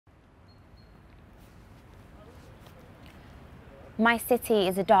My city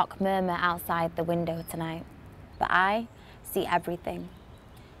is a dark murmur outside the window tonight, but I see everything.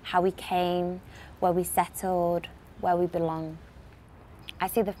 How we came, where we settled, where we belong. I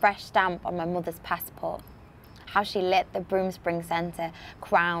see the fresh stamp on my mother's passport, how she lit the Broomspring Centre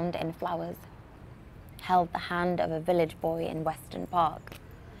crowned in flowers, held the hand of a village boy in Weston Park.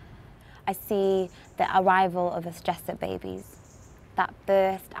 I see the arrival of us Jessup babies, that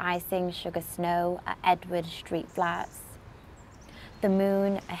first icing sugar snow at Edward Street Flats, the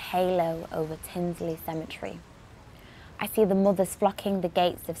moon a halo over Tinsley Cemetery. I see the mothers flocking the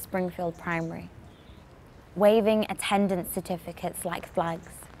gates of Springfield Primary, waving attendance certificates like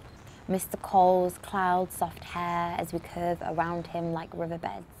flags, Mr. Cole's cloud soft hair as we curve around him like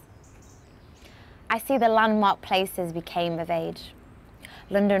riverbeds. I see the landmark places we came of age,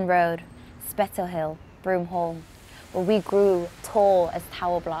 London Road, Spettle Hill, Broom Hall, where we grew tall as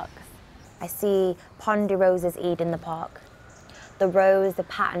tower blocks. I see Ponderosas Eden in the park, the rows of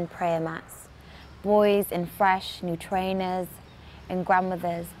patterned prayer mats, boys in fresh new trainers, and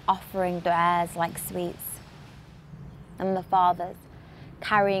grandmothers offering theirs like sweets, and the fathers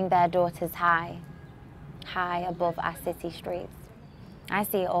carrying their daughters high, high above our city streets. I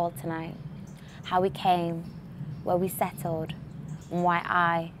see it all tonight, how we came, where we settled, and why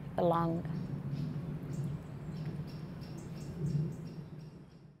I belong.